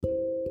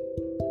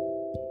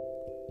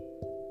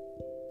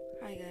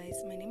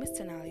guys, my name is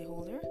Tanali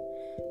Holder.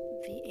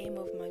 The aim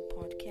of my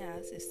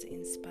podcast is to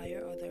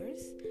inspire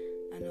others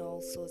and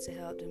also to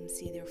help them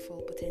see their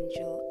full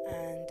potential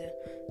and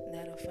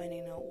that of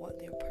finding out what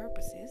their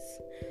purpose is.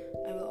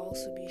 I will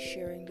also be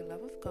sharing the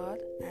love of God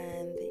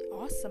and the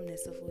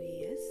awesomeness of who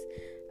He is,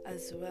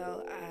 as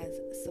well as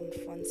some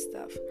fun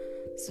stuff.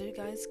 So you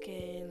guys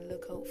can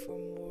look out for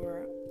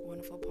more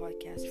wonderful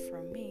podcasts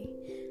from me,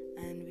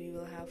 and we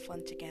will have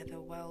fun together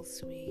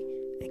whilst we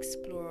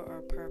explore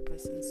our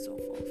purpose and so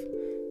forth.